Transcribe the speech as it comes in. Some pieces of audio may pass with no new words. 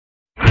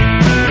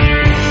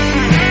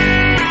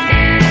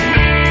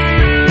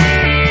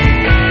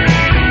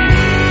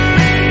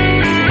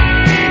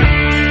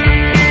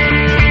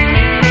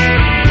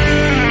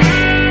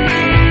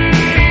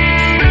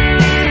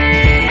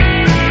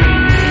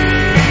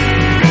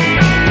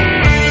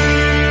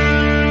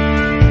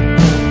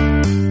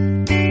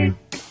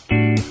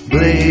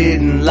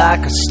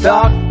like a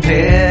stuck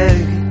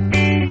pig,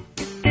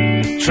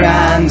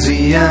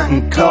 transient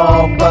and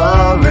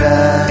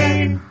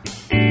corporate,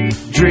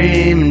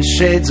 dreaming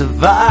shades of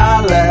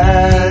violet,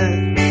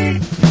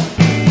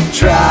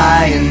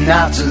 trying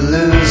not to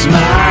lose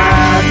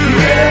my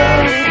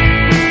grip.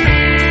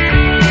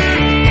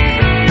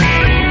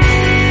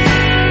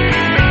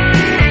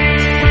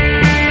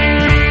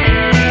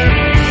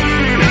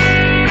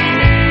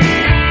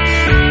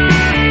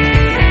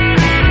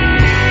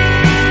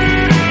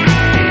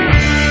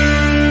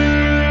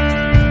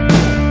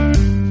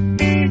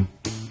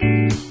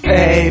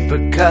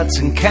 Paper cuts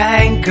and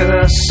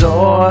canker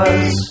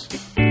sores,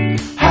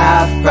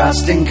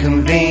 half-priced in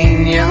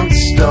convenience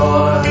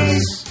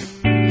stores,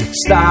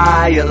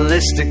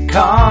 stylistic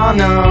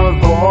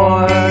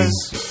carnivores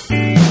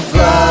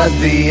flood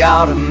the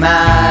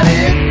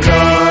automatic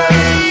doors.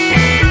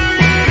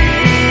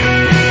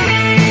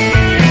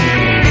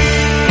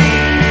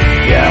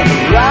 Yeah, the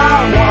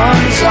right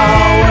one's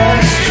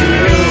always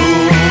true.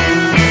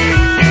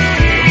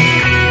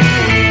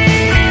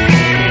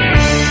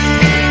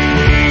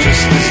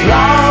 As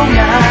long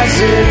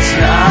as it's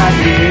not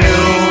you.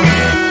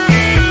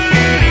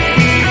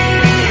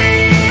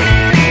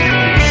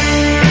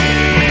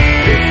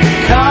 If the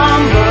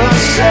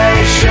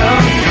conversation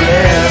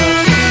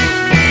flips,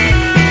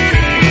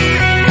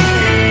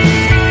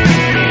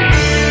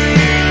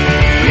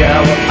 yeah,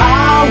 well, I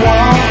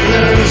won't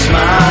lose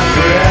my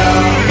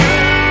grip.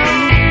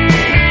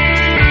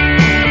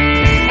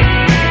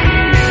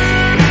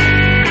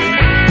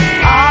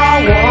 I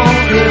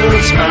won't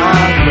lose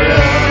my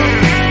grip.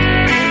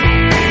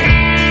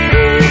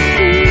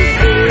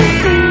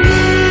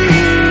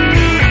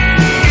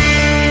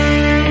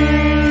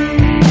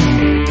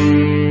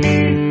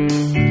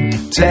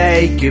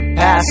 Take your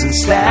pass and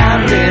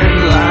stand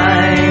in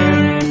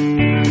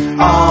line,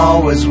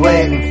 always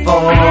waiting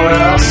for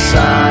a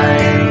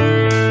sign,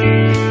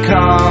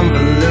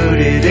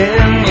 convoluted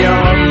in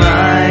your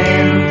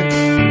mind,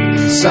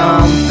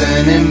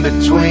 something in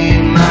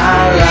between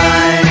my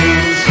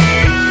lines.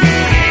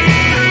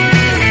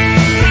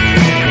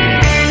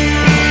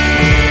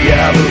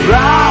 Yeah, the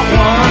right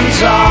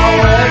one's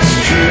always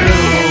true.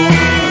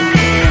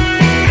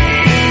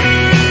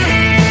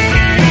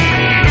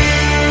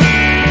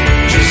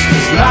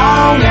 As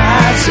long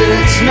as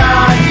it's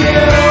not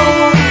you.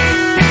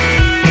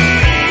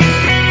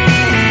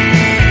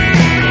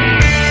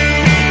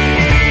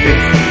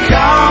 If the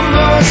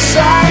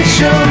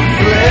conversation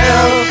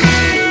flips,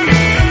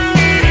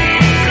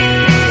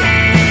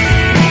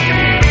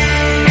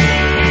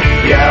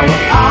 yeah,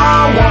 well, I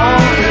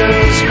won't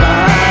lose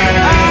my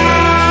grip.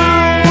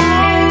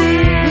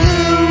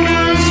 Don't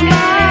lose my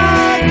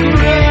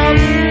grip.